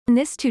In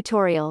this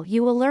tutorial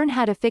you will learn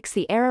how to fix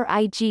the error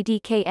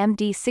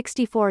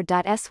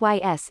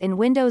igdkmd64.sys in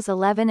Windows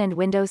 11 and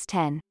Windows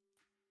 10.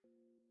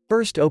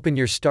 First, open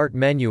your Start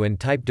menu and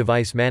type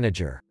Device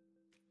Manager.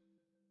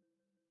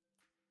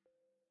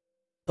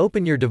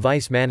 Open your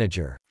Device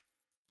Manager.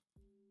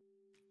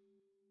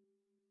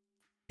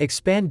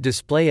 Expand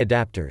Display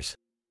Adapters.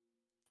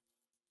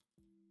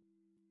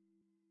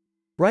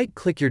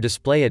 Right-click your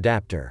display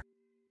adapter.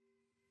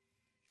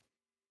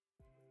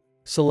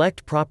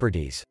 Select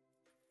Properties.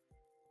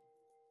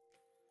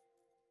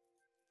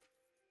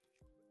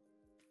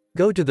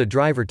 Go to the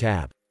Driver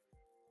tab.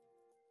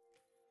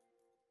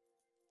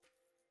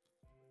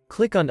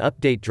 Click on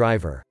Update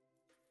Driver.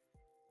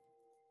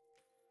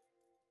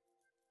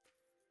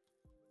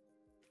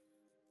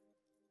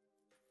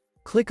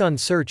 Click on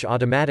Search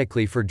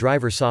automatically for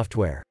driver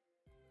software.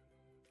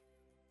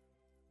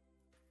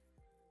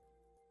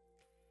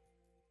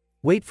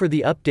 Wait for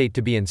the update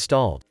to be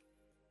installed.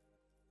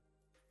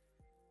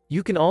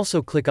 You can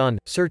also click on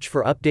Search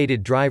for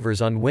updated drivers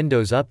on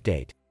Windows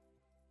Update.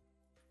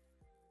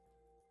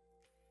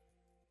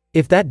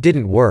 If that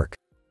didn't work,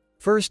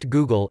 first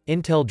Google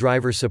Intel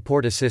Driver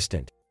Support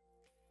Assistant.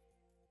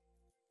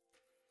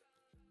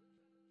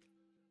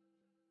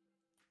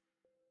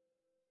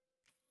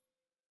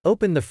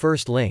 Open the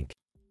first link.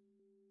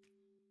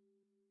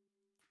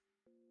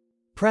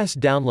 Press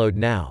Download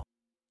now.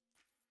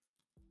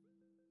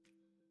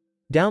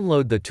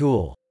 Download the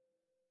tool.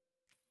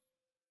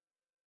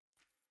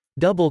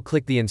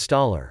 Double-click the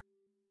installer.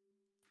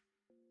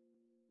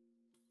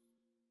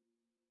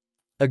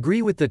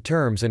 Agree with the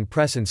terms and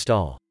press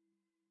Install.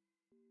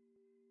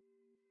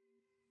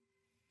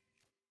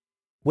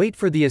 Wait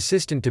for the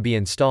assistant to be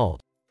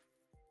installed.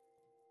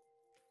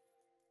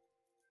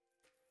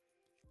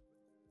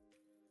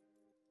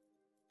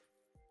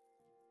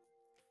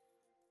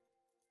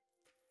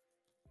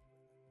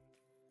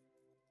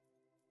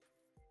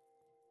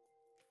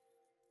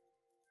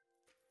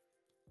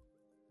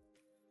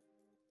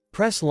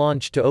 Press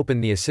Launch to open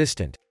the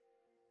assistant.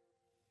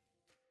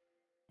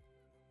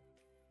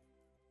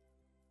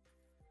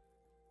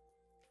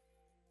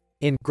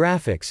 In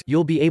Graphics,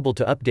 you'll be able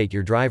to update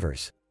your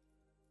drivers.